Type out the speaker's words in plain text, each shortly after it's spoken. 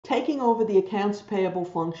Taking over the accounts payable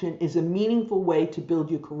function is a meaningful way to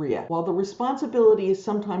build your career. While the responsibility is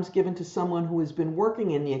sometimes given to someone who has been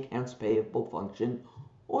working in the accounts payable function,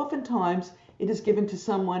 oftentimes it is given to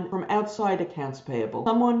someone from outside accounts payable,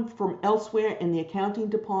 someone from elsewhere in the accounting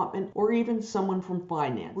department, or even someone from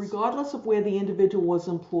finance. Regardless of where the individual was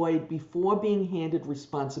employed before being handed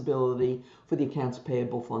responsibility for the accounts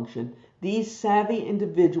payable function, these savvy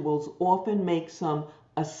individuals often make some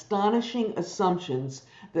astonishing assumptions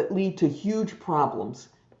that lead to huge problems.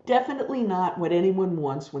 Definitely not what anyone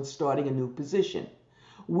wants when starting a new position.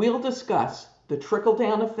 We'll discuss the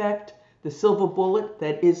trickle-down effect, the silver bullet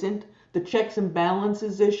that isn't, the checks and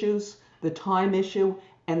balances issues, the time issue,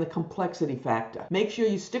 and the complexity factor. Make sure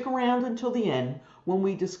you stick around until the end when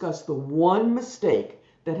we discuss the one mistake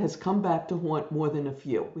that has come back to haunt more than a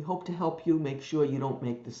few. We hope to help you make sure you don't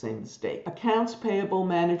make the same mistake. Accounts payable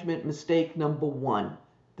management mistake number 1,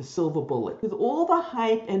 the silver bullet. With all the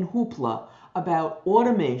hype and hoopla about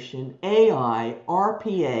automation, AI,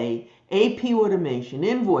 RPA, AP automation,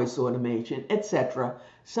 invoice automation, etc.,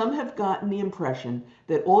 some have gotten the impression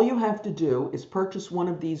that all you have to do is purchase one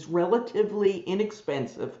of these relatively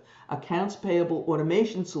inexpensive accounts payable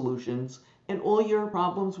automation solutions and all your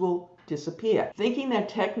problems will disappear. Thinking that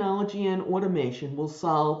technology and automation will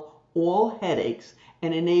solve all headaches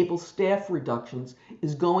and enable staff reductions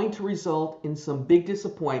is going to result in some big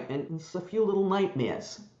disappointment and a few little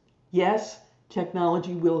nightmares. Yes,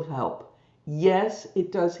 technology will help. Yes,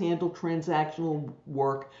 it does handle transactional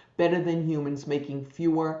work better than humans, making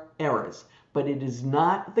fewer errors, but it is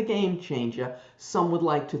not the game changer some would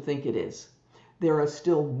like to think it is. There are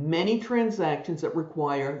still many transactions that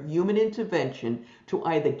require human intervention to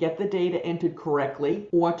either get the data entered correctly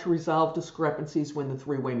or to resolve discrepancies when the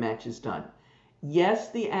three-way match is done. Yes,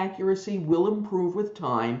 the accuracy will improve with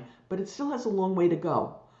time, but it still has a long way to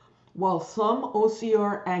go. While some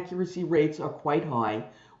OCR accuracy rates are quite high,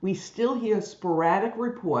 we still hear sporadic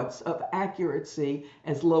reports of accuracy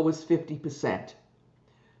as low as 50%.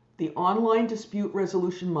 The online dispute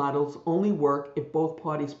resolution models only work if both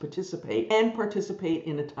parties participate and participate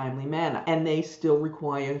in a timely manner, and they still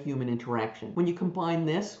require human interaction. When you combine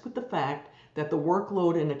this with the fact that the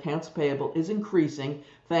workload in accounts payable is increasing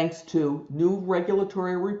thanks to new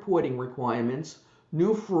regulatory reporting requirements,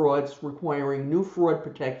 new frauds requiring new fraud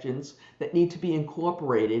protections that need to be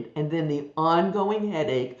incorporated, and then the ongoing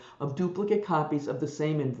headache of duplicate copies of the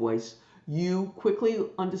same invoice, you quickly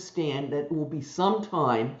understand that it will be some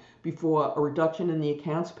time before a reduction in the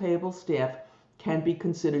accounts payable staff can be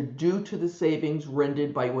considered due to the savings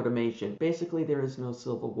rendered by automation. Basically, there is no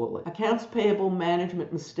silver bullet. Accounts payable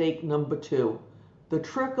management mistake number 2. The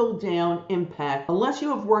trickle-down impact. Unless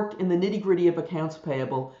you have worked in the nitty-gritty of accounts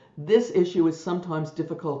payable, this issue is sometimes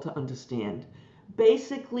difficult to understand.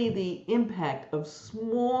 Basically, the impact of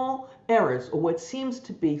small errors, or what seems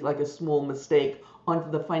to be like a small mistake,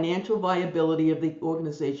 onto the financial viability of the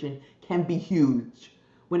organization can be huge.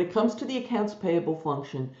 When it comes to the accounts payable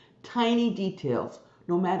function, tiny details,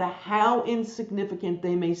 no matter how insignificant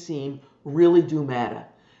they may seem, really do matter.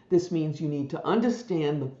 This means you need to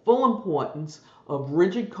understand the full importance of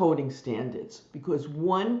rigid coding standards, because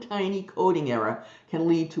one tiny coding error can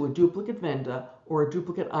lead to a duplicate vendor or a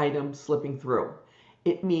duplicate item slipping through.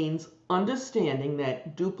 It means understanding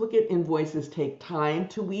that duplicate invoices take time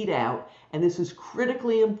to weed out, and this is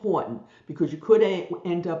critically important because you could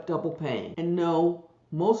end up double paying. And no,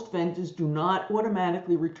 most vendors do not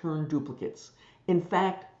automatically return duplicates. In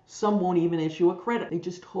fact, some won't even issue a credit. They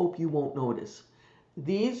just hope you won't notice.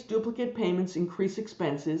 These duplicate payments increase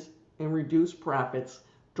expenses and reduce profits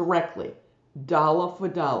directly, dollar for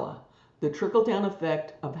dollar. The trickle-down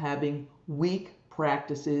effect of having weak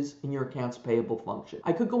practices in your accounts payable function.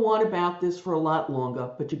 I could go on about this for a lot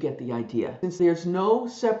longer, but you get the idea. Since there's no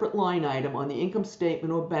separate line item on the income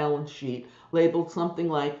statement or balance sheet labeled something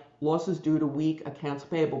like losses due to weak accounts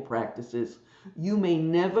payable practices, you may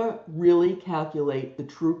never really calculate the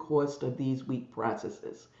true cost of these weak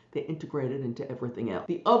processes. They're integrated into everything else.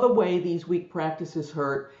 The other way these weak practices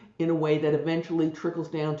hurt in a way that eventually trickles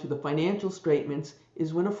down to the financial statements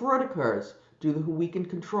is when a fraud occurs due to weakened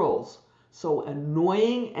controls. So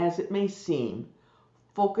annoying as it may seem,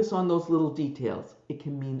 focus on those little details. It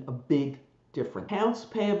can mean a big difference. Accounts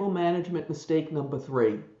payable management mistake number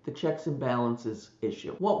 3, the checks and balances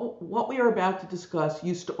issue. What we are about to discuss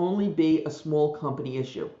used to only be a small company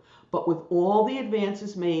issue. But with all the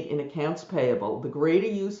advances made in accounts payable, the greater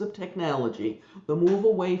use of technology, the move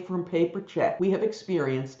away from paper check, we have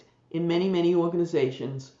experienced in many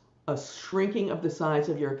organizations a shrinking of the size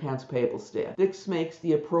of your accounts payable staff. This makes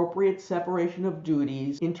the appropriate separation of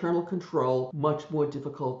duties, internal control, much more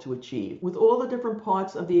difficult to achieve. With all the different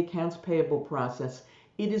parts of the accounts payable process,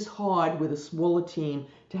 it is hard with a smaller team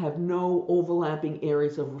to have no overlapping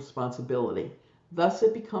areas of responsibility. Thus,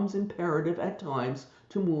 it becomes imperative at times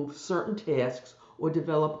to move certain tasks or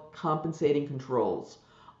develop compensating controls.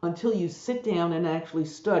 Until you sit down and actually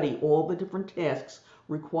study all the different tasks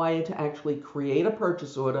required to actually create a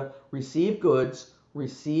purchase order, receive goods,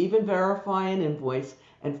 receive and verify an invoice,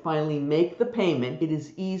 and finally make the payment, it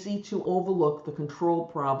is easy to overlook the control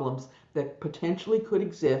problems that potentially could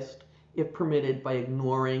exist if permitted by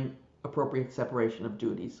ignoring appropriate separation of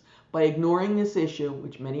duties. By ignoring this issue,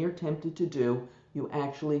 which many are tempted to do, you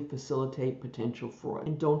actually facilitate potential fraud.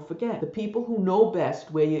 And don't forget, the people who know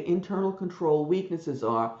best where your internal control weaknesses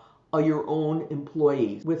are your own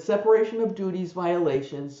employees. With separation of duties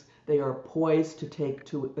violations, they are poised to take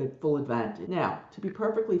to a full advantage. Now, to be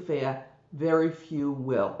perfectly fair, very few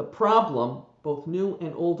will. The problem both new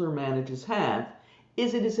and older managers have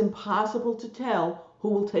is it is impossible to tell who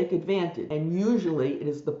will take advantage, and usually it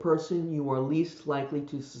is the person you are least likely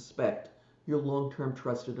to suspect, your long-term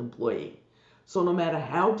trusted employee. So no matter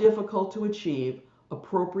how difficult to achieve,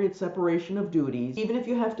 appropriate separation of duties, even if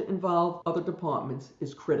you have to involve other departments,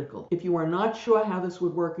 is critical. If you are not sure how this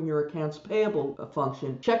would work in your accounts payable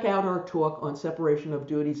function, check out our talk on separation of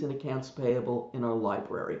duties in accounts payable in our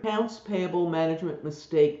library. Accounts payable management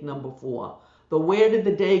mistake number 4. The where did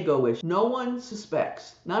the day go issue. No one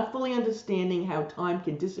suspects. Not fully understanding how time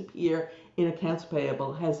can disappear in accounts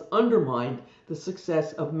payable has undermined the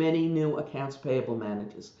success of many new accounts payable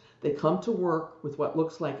managers. They come to work with what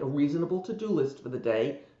looks like a reasonable to-do list for the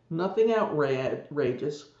day, nothing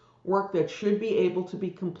outrageous, work that should be able to be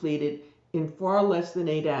completed in far less than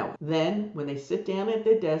 8 hours. Then, when they sit down at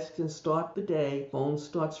their desks and start the day, phone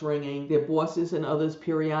starts ringing, their bosses and others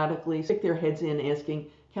periodically stick their heads in asking,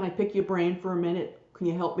 "Can I pick your brain for a minute? Can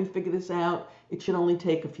you help me figure this out? It should only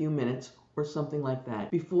take a few minutes," or something like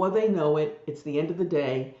that. Before they know it, it's the end of the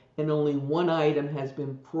day, and only one item has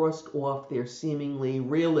been crossed off their seemingly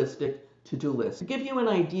realistic to-do list. To give you an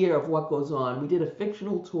idea of what goes on, we did a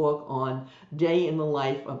fictional talk on Day in the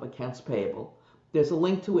Life of Accounts Payable. There's a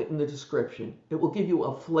link to it in the description. It will give you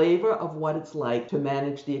a flavor of what it's like to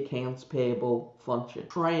manage the accounts payable function.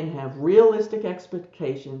 Try and have realistic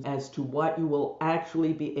expectations as to what you will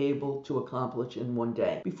actually be able to accomplish in one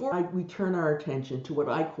day. Before we turn our attention to what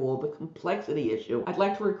I call the complexity issue, I'd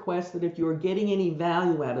like to request that if you are getting any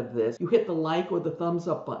value out of this, you hit the like or the thumbs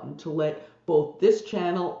up button to let both this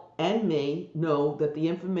channel and me know that the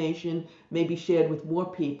information may be shared with more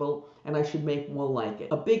people and I should make more like it.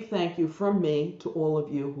 A big thank you from me to all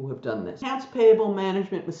of you who have done this. Accounts payable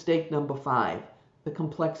management mistake number 5, the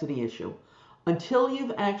complexity issue. Until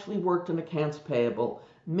you've actually worked in accounts payable,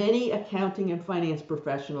 many accounting and finance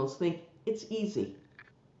professionals think it's easy.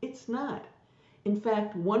 It's not. In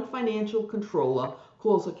fact, one financial controller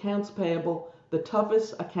calls accounts payable the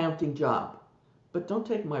toughest accounting job. But don't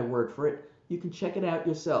take my word for it. You can check it out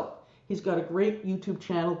yourself. He's got a great YouTube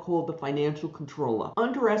channel called The Financial Controller.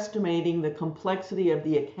 Underestimating the complexity of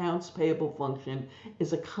the accounts payable function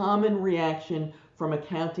is a common reaction from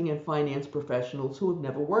accounting and finance professionals who have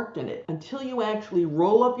never worked in it. Until you actually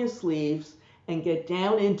roll up your sleeves and get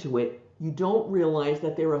down into it, you don't realize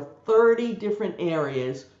that there are 30 different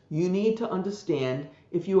areas you need to understand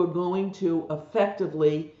if you are going to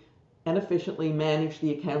effectively and efficiently manage the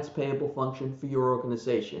accounts payable function for your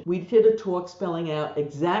organization. We did a talk spelling out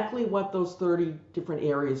exactly what those 30 different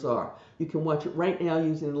areas are. You can watch it right now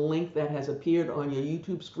using the link that has appeared on your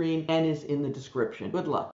YouTube screen and is in the description. Good luck.